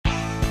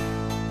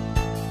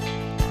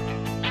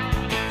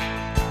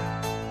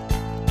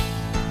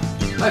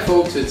Hi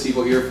folks, it's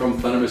Ivo here from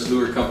Thunderous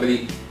Lure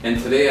Company,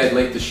 and today I'd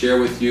like to share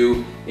with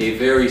you a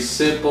very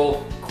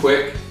simple,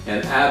 quick,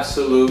 and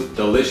absolute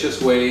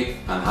delicious way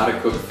on how to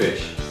cook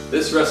fish.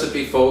 This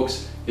recipe,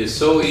 folks, is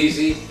so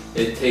easy.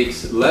 It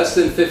takes less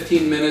than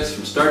 15 minutes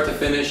from start to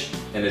finish,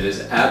 and it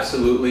is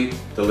absolutely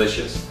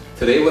delicious.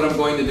 Today what I'm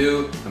going to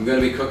do, I'm going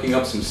to be cooking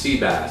up some sea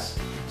bass.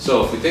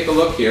 So if we take a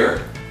look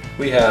here,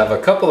 we have a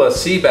couple of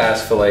sea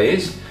bass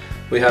fillets,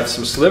 we have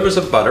some slivers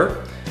of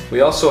butter, we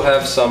also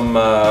have some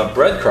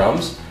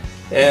breadcrumbs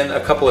and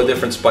a couple of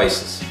different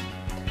spices.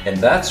 And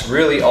that's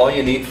really all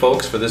you need,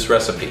 folks, for this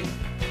recipe.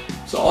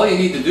 So all you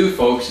need to do,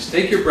 folks, is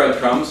take your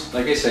breadcrumbs,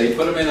 like I say,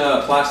 put them in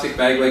a plastic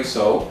bag like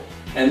so,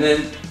 and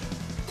then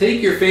take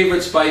your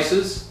favorite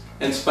spices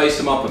and spice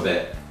them up a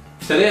bit.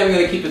 Today I'm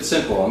going to keep it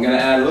simple. I'm going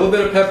to add a little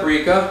bit of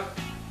paprika,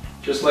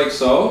 just like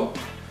so.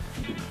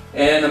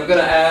 And I'm going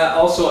to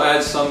also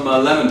add some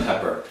lemon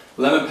pepper.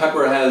 Lemon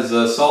pepper has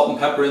salt and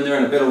pepper in there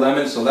and a bit of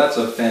lemon, so that's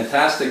a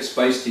fantastic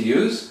spice to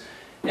use.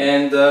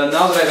 And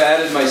now that I've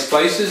added my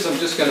spices, I'm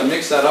just going to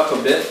mix that up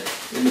a bit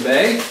in the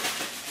bag.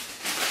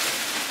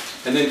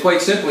 And then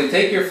quite simply,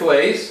 take your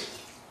fillets,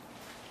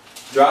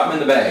 drop them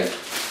in the bag.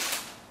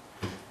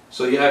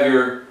 So you have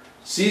your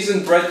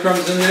seasoned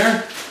breadcrumbs in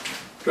there,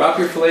 drop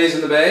your fillets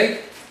in the bag,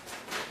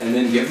 and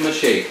then give them a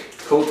shake.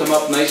 Coat them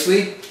up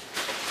nicely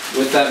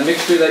with that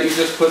mixture that you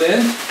just put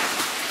in.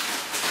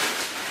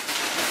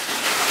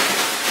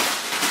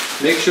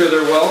 Make sure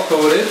they're well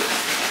coated.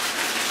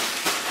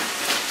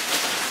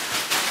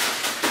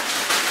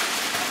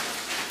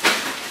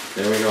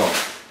 There we go.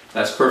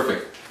 That's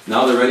perfect.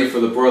 Now they're ready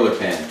for the broiler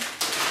pan.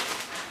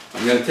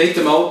 I'm going to take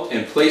them out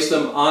and place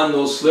them on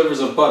those slivers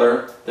of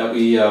butter that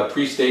we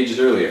pre-staged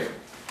earlier.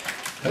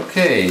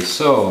 Okay,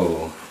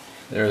 so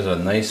there's a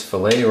nice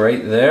fillet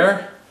right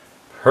there.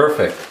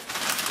 Perfect.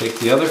 Take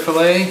the other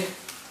fillet,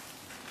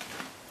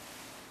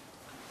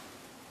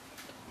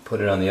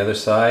 put it on the other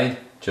side,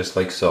 just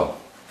like so.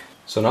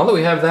 So now that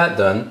we have that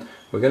done,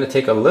 we're going to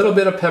take a little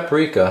bit of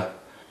paprika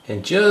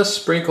and just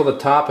sprinkle the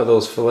top of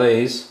those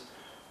fillets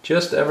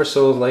just ever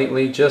so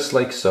lightly, just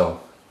like so.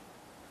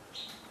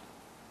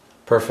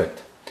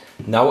 Perfect.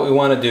 Now what we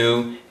want to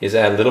do is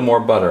add a little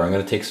more butter. I'm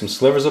going to take some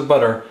slivers of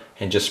butter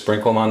and just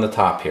sprinkle them on the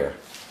top here.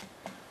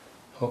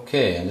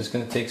 Okay, I'm just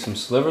going to take some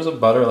slivers of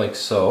butter like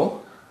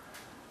so.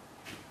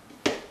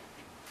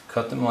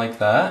 Cut them like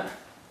that.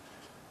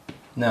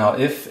 Now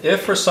if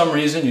for some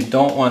reason you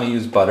don't want to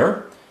use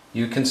butter,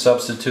 you can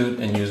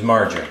substitute and use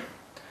margarine.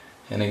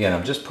 And again,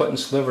 I'm just putting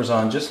slivers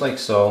on just like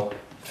so,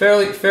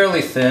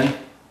 fairly thin.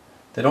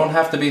 They don't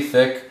have to be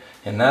thick,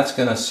 and that's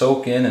going to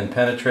soak in and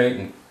penetrate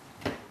and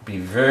be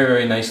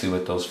very nicely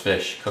with those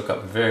fish. Cook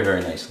up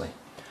very nicely.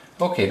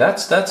 Okay,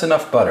 that's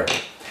enough butter.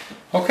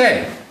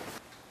 Okay,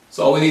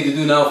 so all we need to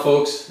do now,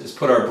 folks, is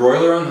put our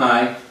broiler on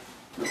high,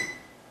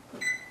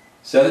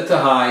 set it to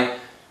high,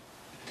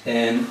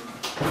 and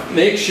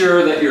make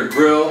sure that your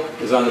grill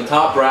is on the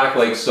top rack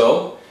like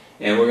so.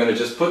 And we're going to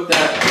just put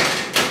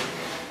that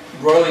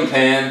broiling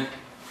pan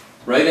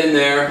right in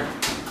there.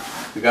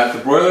 We got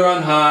the broiler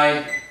on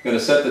high. Going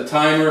to set the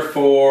timer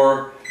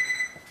for,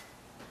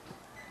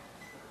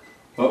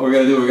 what we're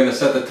going to do, we're going to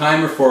set the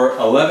timer for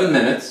 11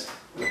 minutes.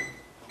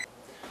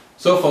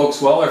 So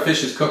folks, while our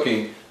fish is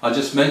cooking, I'll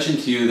just mention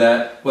to you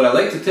that what I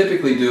like to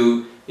typically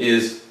do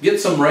is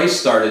get some rice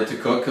started to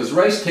cook, because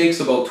rice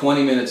takes about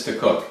 20 minutes to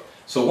cook.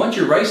 So once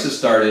your rice is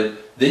started,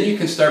 then you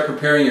can start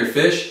preparing your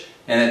fish.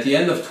 And at the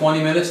end of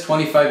 20 minutes,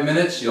 25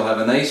 minutes, you'll have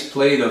a nice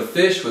plate of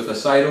fish with a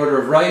side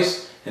order of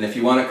rice. And if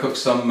you want to cook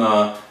some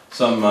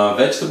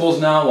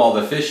vegetables now while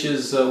the fish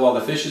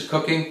is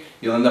cooking,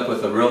 you'll end up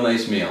with a real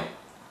nice meal.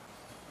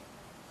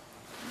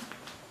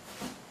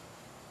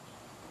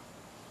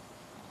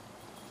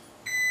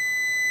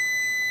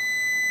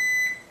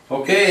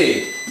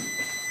 Okay,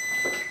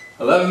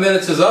 11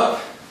 minutes is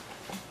up.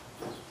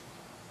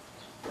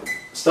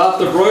 Stop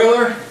the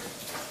broiler.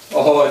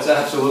 Oh, it's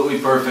absolutely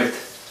perfect.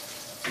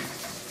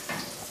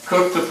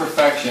 Cooked to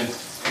perfection.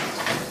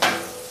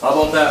 How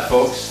about that,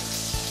 folks?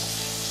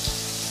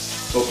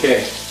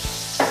 Okay.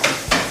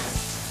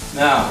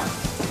 Now,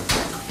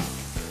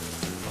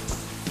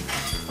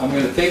 I'm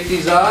going to take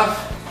these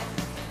off.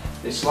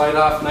 They slide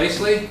off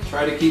nicely.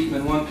 Try to keep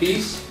them in one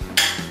piece,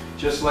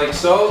 just like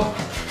so.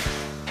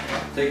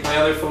 Take my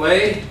other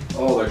fillet.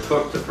 Oh, they're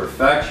cooked to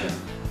perfection.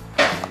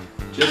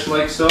 Just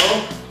like so.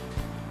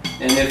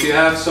 And if you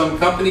have some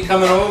company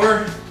coming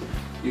over,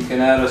 you can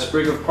add a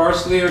sprig of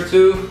parsley or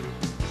two.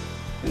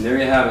 And there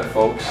you have it,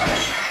 folks.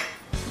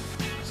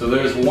 So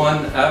there's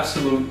one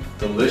absolute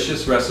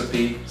delicious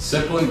recipe,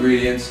 simple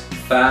ingredients,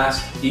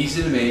 fast,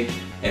 easy to make,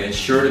 and it's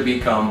sure to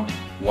become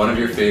one of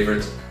your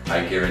favorites,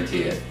 I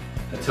guarantee it.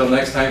 Until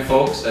next time,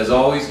 folks, as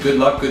always, good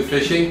luck, good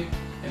fishing,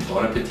 and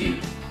bon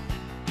appetit.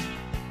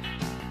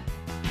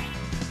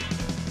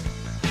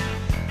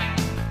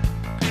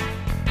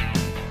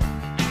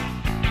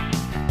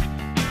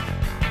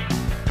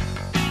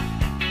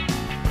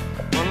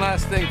 One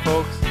last thing,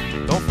 folks.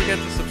 Don't forget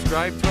to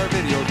subscribe to our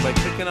videos by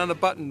clicking on the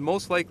button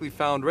most likely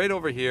found right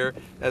over here,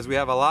 as we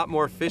have a lot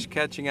more fish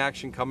catching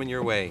action coming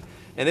your way.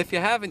 And if you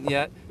haven't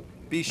yet,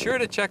 be sure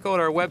to check out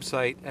our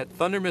website at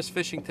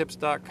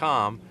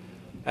thundermistfishingtips.com,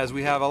 as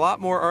we have a lot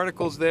more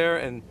articles there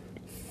and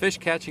fish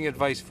catching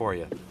advice for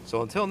you.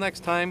 So until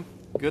next time,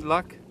 good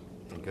luck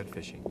and good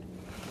fishing.